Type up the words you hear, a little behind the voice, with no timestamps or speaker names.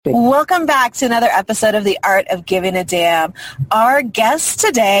Welcome back to another episode of The Art of Giving a Damn. Our guest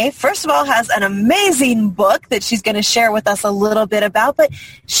today, first of all, has an amazing book that she's going to share with us a little bit about, but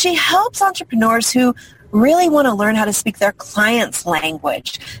she helps entrepreneurs who really want to learn how to speak their clients'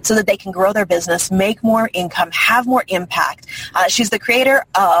 language so that they can grow their business, make more income, have more impact. She's the creator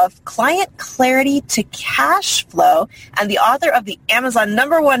of Client Clarity to Cash Flow and the author of the Amazon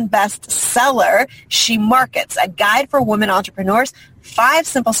 #1 bestseller, She Markets, a guide for women entrepreneurs, 5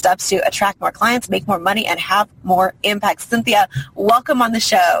 simple steps to attract more clients, make more money, and have more impact. Cynthia, welcome on the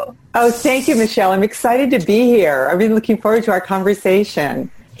show. Oh, thank you, Michelle. I'm excited to be here. I've been looking forward to our conversation.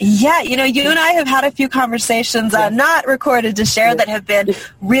 Yeah, you and I have had a few conversations, not recorded to share, that have been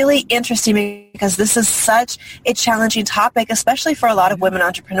really interesting because this is such a challenging topic, especially for a lot of women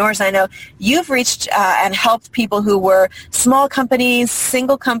entrepreneurs. I know you've reached and helped people who were small companies,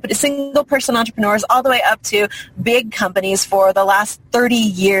 single person entrepreneurs, all the way up to big companies. For the last 30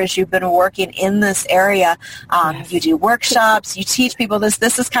 years, you've been working in this area. You do workshops, you teach people this.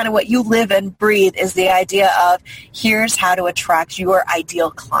 This is kind of what you live and breathe, is the idea of here's how to attract your ideal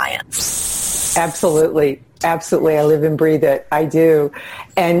clients. Absolutely. Absolutely. I live and breathe it. I do.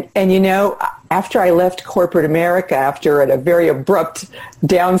 And after I left corporate America, after a very abrupt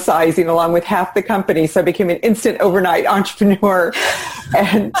downsizing along with half the company, so I became an instant overnight entrepreneur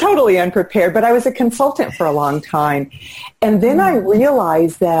and totally unprepared. But I was a consultant for a long time. And then I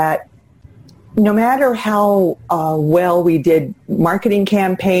realized that no matter how well we did marketing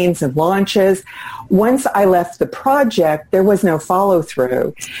campaigns and launches, once I left the project, there was no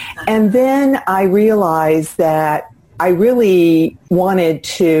follow-through. And then I realized that I really wanted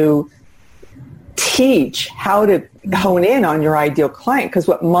to teach how to hone in on your ideal client, because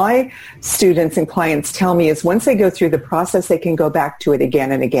what my students and clients tell me is once they go through the process, they can go back to it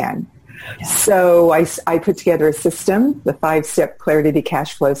again and again. Yeah. So I put together a system, the 5-step Clarity to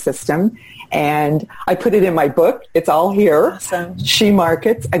Cash Flow system, and I put it in my book. It's all here. Awesome. She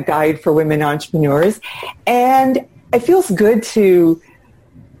Markets, a guide for women entrepreneurs. And it feels good to,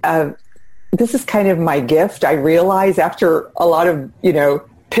 this is kind of my gift, I realize, after a lot of,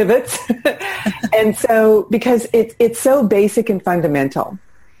 pivots. And so, because it's so basic and fundamental,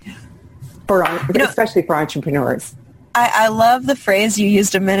 especially for entrepreneurs. I love the phrase you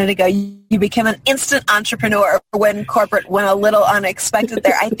used a minute ago. You became an instant entrepreneur when corporate went a little unexpected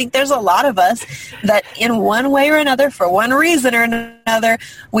there. I think there's a lot of us that in one way or another, for one reason or another,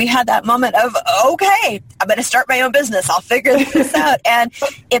 we had that moment of, okay, I'm going to start my own business. I'll figure this out. And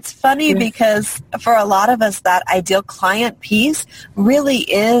it's funny because for a lot of us, that ideal client piece really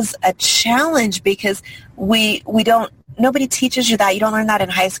is a challenge because nobody teaches you that. You don't learn that in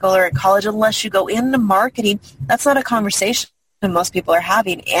high school or in college unless you go into marketing. That's not a conversation most people are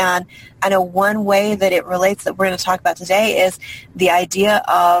having. And I know one way that it relates that we're going to talk about today is the idea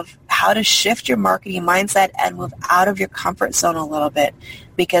of how to shift your marketing mindset and move out of your comfort zone a little bit.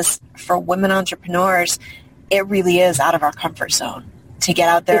 Because for women entrepreneurs, it really is out of our comfort zone to get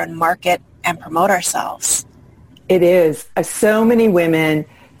out there and market and promote ourselves. It is. So many women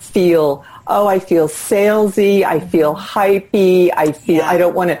feel, I feel salesy, I feel hypey, I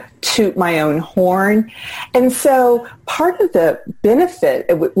don't want to toot my own horn. And so part of the benefit,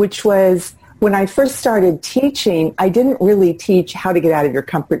 which was when I first started teaching, I didn't really teach how to get out of your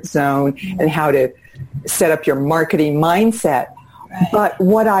comfort zone and how to set up your marketing mindset. Right. But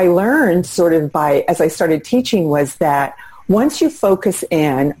what I learned as I started teaching was that once you focus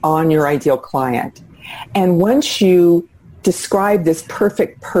in on your ideal client and once you describe this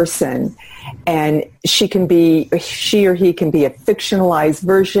perfect person, and she or he can be a fictionalized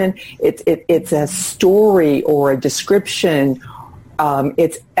version. It's a story or a description.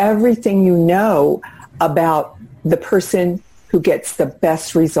 It's everything you know about the person who gets the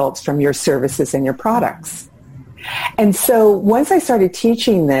best results from your services and your products. And so once I started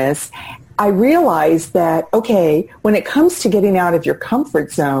teaching this, I realized that, when it comes to getting out of your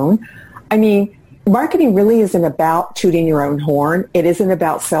comfort zone, marketing really isn't about tooting your own horn. It isn't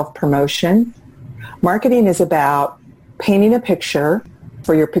about self-promotion. Marketing is about painting a picture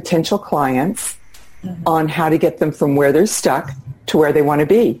for your potential clients on how to get them from where they're stuck to where they want to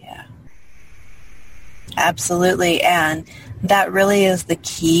be. Yeah. Absolutely. And that really is the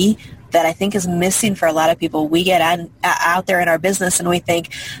key that I think is missing for a lot of people. We get out there in our business and we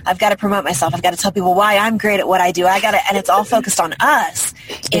think, I've got to promote myself. I've got to tell people why I'm great at what I do. And it's all focused on us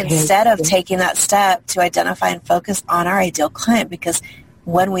instead of taking that step to identify and focus on our ideal client. Because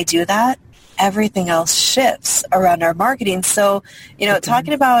when we do that, everything else shifts around our marketing. So,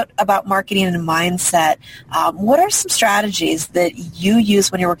 talking about marketing and mindset, what are some strategies that you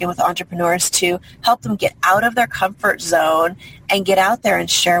use when you're working with entrepreneurs to help them get out of their comfort zone and get out there and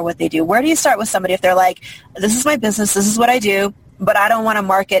share what they do? Where do you start with somebody if they're like, this is my business, this is what I do, but I don't want to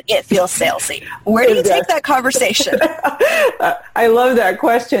market, it feels salesy? Where do you take that conversation? I love that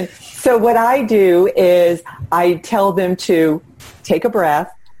question. So what I do is I tell them to take a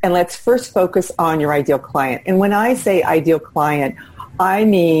breath and let's first focus on your ideal client. And when I say ideal client, I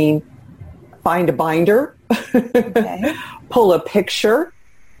mean find a binder, okay. Pull a picture,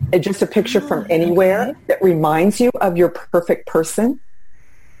 just a picture from anywhere that reminds you of your perfect person.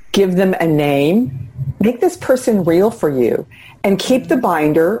 Give them a name. Make this person real for you. And keep the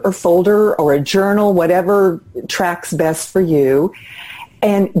binder or folder or a journal, whatever tracks best for you,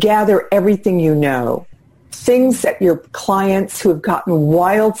 and gather everything you know. Things that your clients who have gotten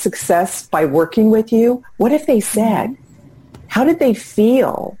wild success by working with you, what have they said? How did they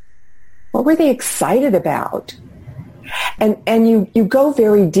feel? What were they excited about? And you go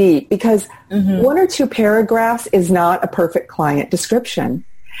very deep because one or two paragraphs is not a perfect client description.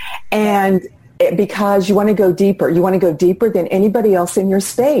 And because you want to go deeper. You want to go deeper than anybody else in your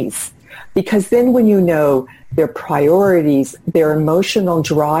space. Because then when you know their priorities, their emotional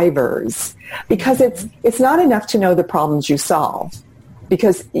drivers, because it's not enough to know the problems you solve.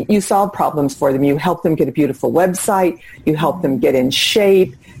 Because you solve problems for them. You help them get a beautiful website. You help them get in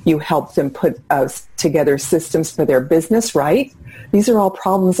shape. You help them put together systems for their business, right? These are all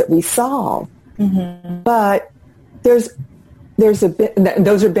problems that we solve. But those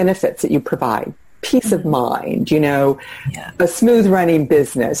are benefits that you provide. Peace of mind, a smooth running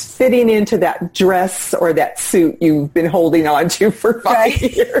business, fitting into that dress or that suit you've been holding on to for 5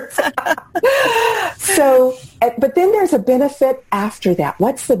 years. So, but then there's a benefit after that.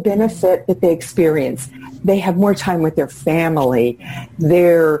 What's the benefit that they experience? They have more time with their family.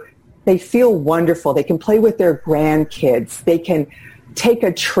 They feel wonderful. They can play with their grandkids. They can take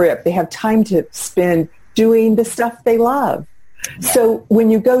a trip. They have time to spend doing the stuff they love. So when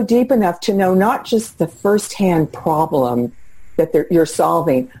you go deep enough to know not just the firsthand problem that you're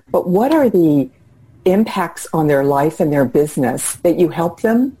solving, but what are the impacts on their life and their business that you help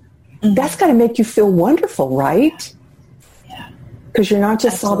them, that's got to make you feel wonderful, right? Yeah. Because you're not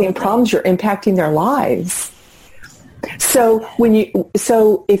just solving problems, you're impacting their lives. So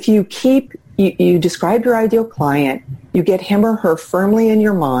if you describe your ideal client, you get him or her firmly in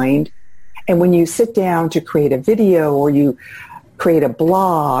your mind, and when you sit down to create a video or you create a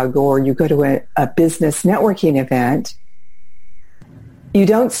blog or you go to a business networking event, you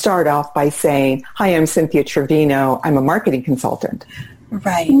don't start off by saying, hi, I'm Cynthia Trevino. I'm a marketing consultant.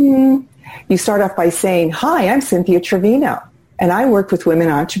 Right. You start off by saying, hi, I'm Cynthia Trevino, and I work with women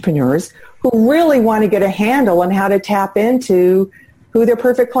entrepreneurs who really want to get a handle on how to tap into who their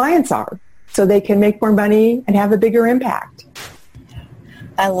perfect clients are so they can make more money and have a bigger impact.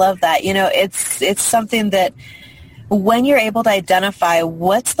 I love that. It's something that when you're able to identify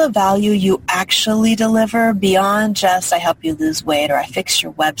what's the value you actually deliver beyond just I help you lose weight or I fix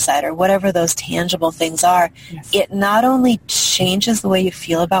your website or whatever those tangible things are, it not only changes the way you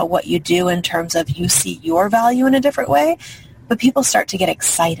feel about what you do in terms of you see your value in a different way, but people start to get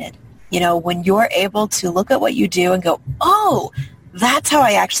excited. When you're able to look at what you do and go, oh, that's how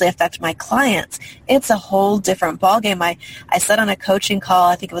I actually affect my clients. It's a whole different ballgame. I said on a coaching call,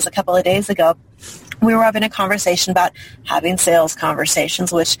 I think it was a couple of days ago, we were having a conversation about having sales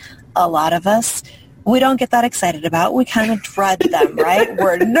conversations, which a lot of us, we don't get that excited about. We kind of dread them, right?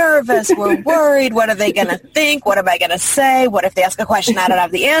 We're nervous. We're worried. What are they going to think? What am I going to say? What if they ask a question I don't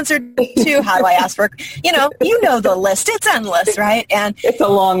have the answer to? How do I ask for, you know the list. It's endless, right? And it's a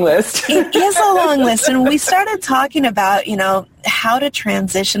long list. It is a long list. And we started talking about, how to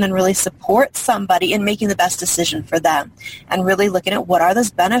transition and really support somebody in making the best decision for them and really looking at what are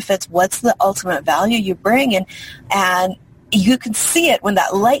those benefits? What's the ultimate value you bring? And you can see it when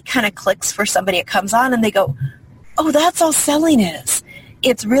that light kind of clicks for somebody. It comes on and they go, oh, that's all selling is.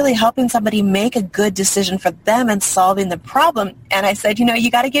 It's really helping somebody make a good decision for them and solving the problem. And I said,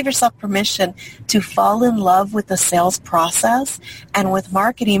 you got to give yourself permission to fall in love with the sales process and with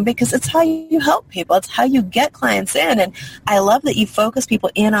marketing because it's how you help people. It's how you get clients in. And I love that you focus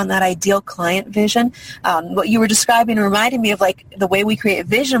people in on that ideal client vision. What you were describing reminded me of like the way we create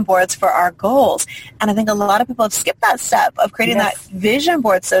vision boards for our goals. And I think a lot of people have skipped that step of creating that vision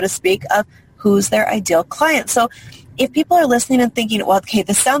board, so to speak, of who's their ideal client. So if people are listening and thinking, well, okay,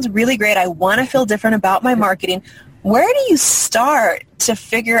 this sounds really great. I want to feel different about my marketing. where do you start to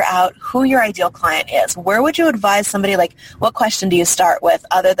figure out who your ideal client is? Where would you advise somebody, like, what question do you start with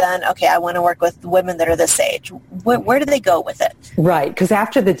other than, okay, I want to work with women that are this age? Where do they go with it? Right, because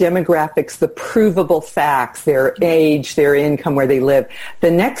after the demographics, the provable facts, their age, their income, where they live, the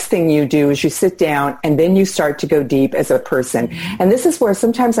next thing you do is you sit down and then you start to go deep as a person. And this is where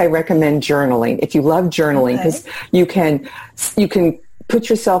sometimes I recommend journaling. If you love journaling, because you can put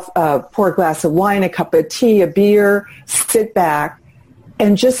yourself, pour a glass of wine, a cup of tea, a beer, sit back,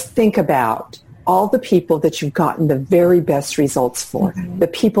 and just think about all the people that you've gotten the very best results for, the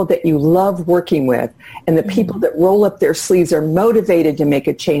people that you love working with, and the people that roll up their sleeves, are motivated to make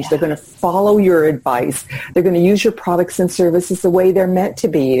a change. They're going to follow your advice. They're going to use your products and services the way they're meant to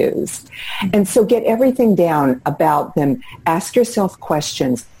be used. And so get everything down about them. Ask yourself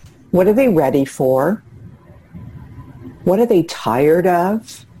questions. What are they ready for? What are they tired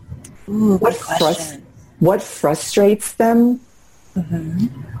of? Ooh, good question. What frustrates them?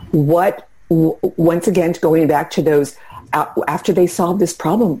 Once again, going back to those, after they solve this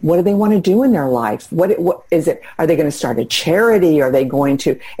problem, what do they want to do in their life? What is it? Are they going to start a charity? Are they going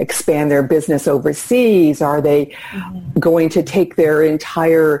to expand their business overseas? Are they going to take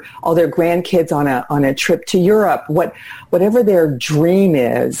all their grandkids on a trip to Europe? Whatever their dream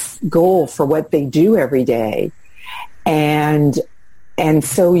is, goal for what they do every day. And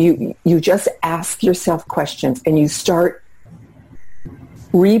so you just ask yourself questions and you start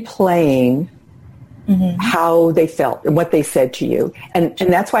replaying how they felt and what they said to you. And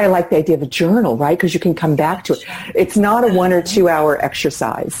that's why I like the idea of a journal, right? Because you can come back to it. It's not a 1 or 2 hour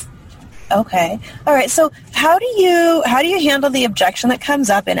exercise. Okay. All right. So how do you handle the objection that comes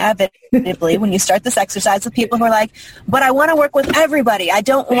up inevitably when you start this exercise with people who are like, but I want to work with everybody. I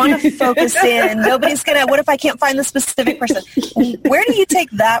don't want to focus in. Nobody's going to, what if I can't find the specific person? Where do you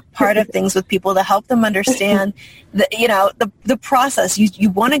take that part of things with people to help them understand the process?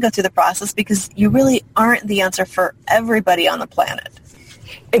 You want to go through the process because you really aren't the answer for everybody on the planet.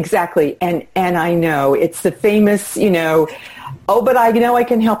 Exactly. And I know it's the famous, oh, but I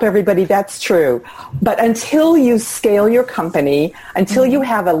can help everybody. That's true. But until you scale your company, until you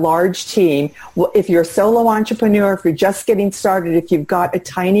have a large team, if you're a solo entrepreneur, if you're just getting started, if you've got a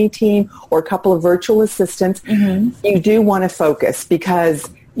tiny team or a couple of virtual assistants, you do want to focus because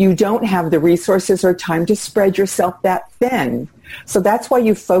you don't have the resources or time to spread yourself that thin. So that's why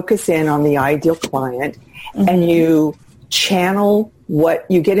you focus in on the ideal client and you channel what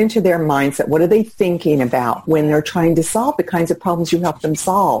you get into their mindset. What are they thinking about when they're trying to solve the kinds of problems you help them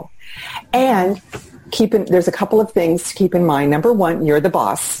solve? And there's a couple of things to keep in mind. Number one, you're the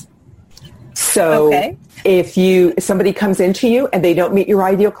boss. So if somebody comes into you and they don't meet your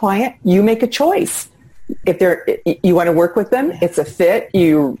ideal client, you make a choice. If you want to work with them, it's a fit,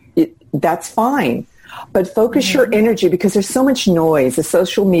 that's fine. But focus your energy because there's so much noise. The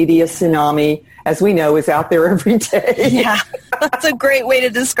social media tsunami, as we know, is out there every day. Yeah, that's a great way to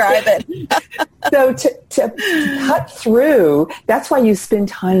describe it. So to cut through, that's why you spend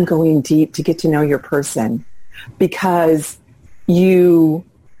time going deep to get to know your person, because you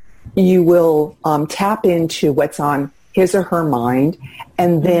will tap into what's on his or her mind,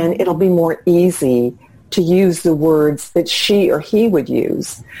 and then it'll be more easy to use the words that she or he would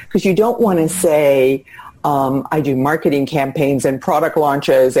use. Because you don't want to say, I do marketing campaigns and product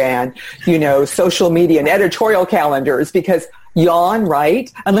launches and, social media and editorial calendars, because yawn,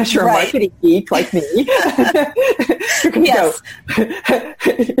 right? Unless you're a marketing geek like me. Yes.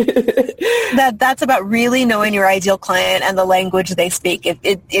 That's about really knowing your ideal client and the language they speak.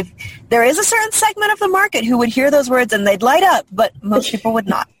 If there is a certain segment of the market who would hear those words and they'd light up, but most people would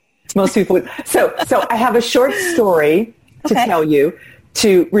not. Most people would. So I have a short story to tell you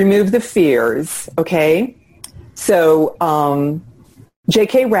to remove the fears, okay? So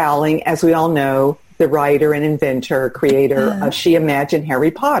J.K. Rowling, as we all know, the writer and inventor, creator, she imagined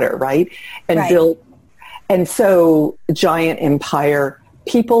Harry Potter, right? And built, and so giant empire.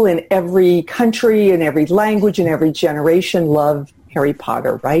 People in every country, in every language, in every generation love Harry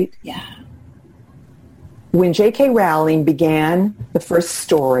Potter, right? Yeah. When J.K. Rowling began the first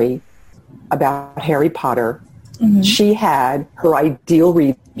story about Harry Potter, she had her ideal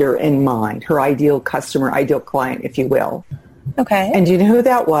reader in mind, her ideal customer, ideal client, if you will. Okay. And do you know who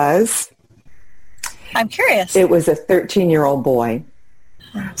that was? I'm curious. It was a 13-year-old boy.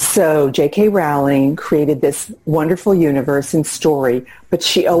 So J.K. Rowling created this wonderful universe and story, but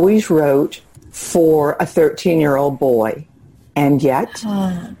she always wrote for a 13-year-old boy. And yet,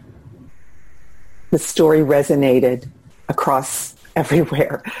 the story resonated across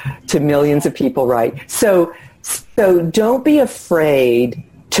everywhere to millions of people, right? So don't be afraid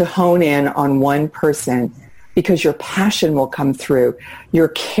to hone in on one person, because your passion will come through. Your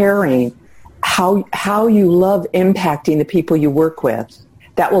caring, how you love impacting the people you work with,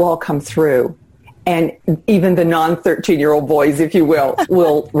 that will all come through. And even the non-13-year-old boys, if you will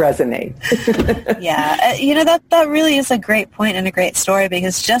resonate. Yeah. That really is a great point and a great story,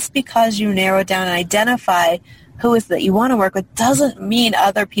 because just because you narrow down and identify who is that you want to work with doesn't mean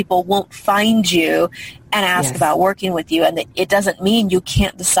other people won't find you and ask about working with you. And it doesn't mean you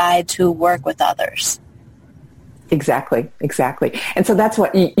can't decide to work with others. Exactly. And so that's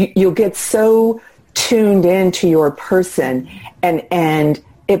what you'll get so tuned into your person, and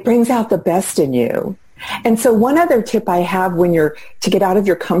it brings out the best in you. And so one other tip I have when you're to get out of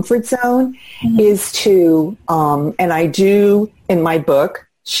your comfort zone is to, and I do in my book,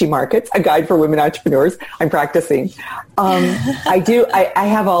 She Markets, A Guide for Women Entrepreneurs. I'm practicing. I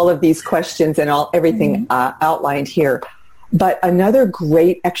have all of these questions and everything outlined here. But another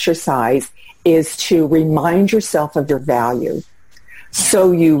great exercise is to remind yourself of your value.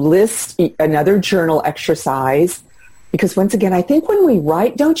 So you list another journal exercise, because once again, I think when we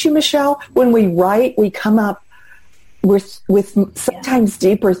write, don't you, Michelle? When we write, we come up with sometimes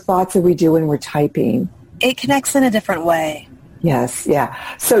deeper thoughts than we do when we're typing. It connects in a different way. Yes, yeah.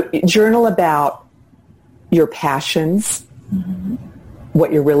 So journal about your passions,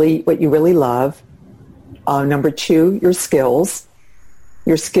 what you really love. Number 2, your skills.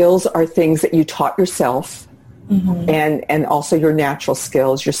 Your skills are things that you taught yourself, and also your natural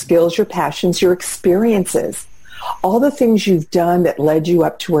skills, your passions, your experiences, all the things you've done that led you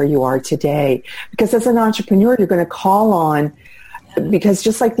up to where you are today. Because as an entrepreneur, you're going to call on, because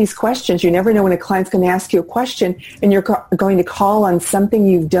just like these questions, you never know when a client's going to ask you a question, and you're going to call on something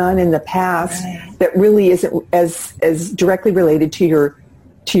you've done in the past that really isn't as directly related to your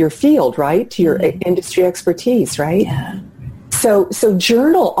field, right? To your industry expertise, right? Yeah. So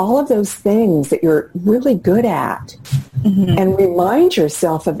journal all of those things that you're really good at, and remind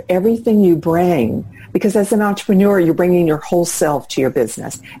yourself of everything you bring. Because as an entrepreneur, you're bringing your whole self to your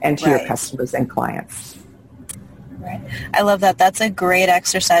business and to your customers and clients. Right. I love that. That's a great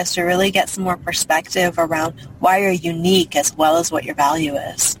exercise to really get some more perspective around why you're unique as well as what your value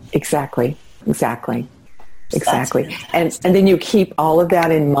is. Exactly. And then you keep all of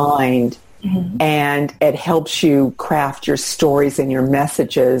that in mind, and it helps you craft your stories and your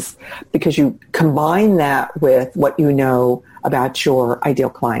messages, because you combine that with what you know about your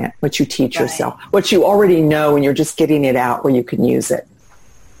ideal client, what you teach yourself, what you already know, and you're just getting it out where you can use it.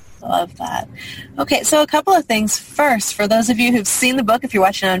 Love that. Okay, so a couple of things. First, for those of you who've seen the book, if you're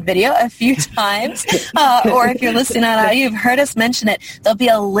watching on video, a few times, or if you're listening on audio, you've heard us mention it. There'll be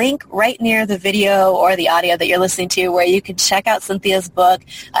a link right near the video or the audio that you're listening to where you can check out Cynthia's book.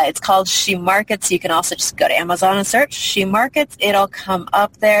 It's called She Markets. You can also just go to Amazon and search She Markets. It'll come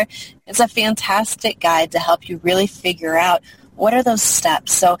up there. It's a fantastic guide to help you really figure out what are those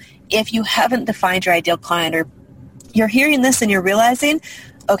steps. So if you haven't defined your ideal client, or you're hearing this and you're realizing,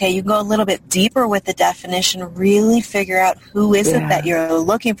 okay, you can go a little bit deeper with the definition, really figure out who is it that you're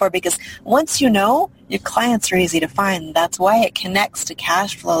looking for, because once you know, your clients are easy to find. That's why it connects to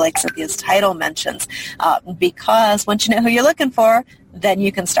cash flow, like Cynthia's title mentions, because once you know who you're looking for, then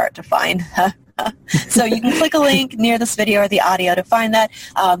you can start to find. So you can click a link near this video or the audio to find that.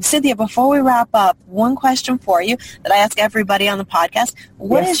 Cynthia, before we wrap up, one question for you that I ask everybody on the podcast.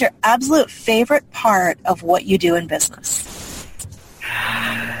 What is your absolute favorite part of what you do in business?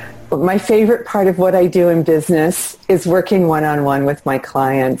 My favorite part of what I do in business is working one-on-one with my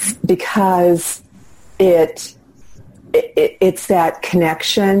clients, because it's that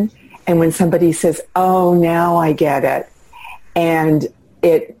connection. And when somebody says, oh, now I get it, and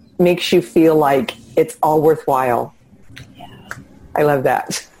it makes you feel like it's all worthwhile. Yeah. I love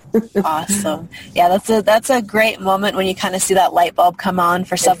that. Awesome. Yeah, that's a great moment when you kind of see that light bulb come on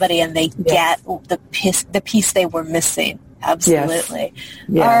for somebody and they get the piece they were missing. Absolutely.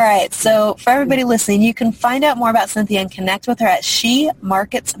 Yes. All right. So for everybody listening, you can find out more about Cynthia and connect with her at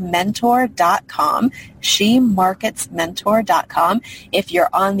shemarketsmentor.com. shemarketsmentor.com. If you're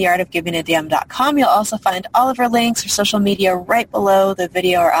on theartofgivingadm.com, you'll also find all of her links or social media right below the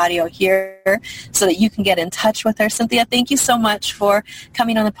video or audio here so that you can get in touch with her. Cynthia, thank you so much for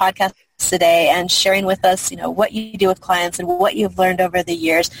coming on the podcast today and sharing with us, what you do with clients and what you've learned over the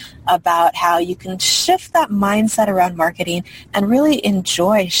years about how you can shift that mindset around marketing and really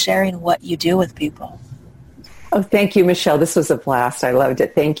enjoy sharing what you do with people. Oh, thank you, Michelle. This was a blast. I loved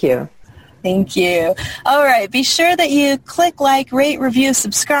it. Thank you. Thank you. All right. Be sure that you click like, rate, review,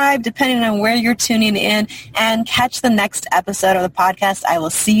 subscribe, depending on where you're tuning in, and catch the next episode of the podcast. I will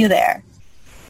see you there.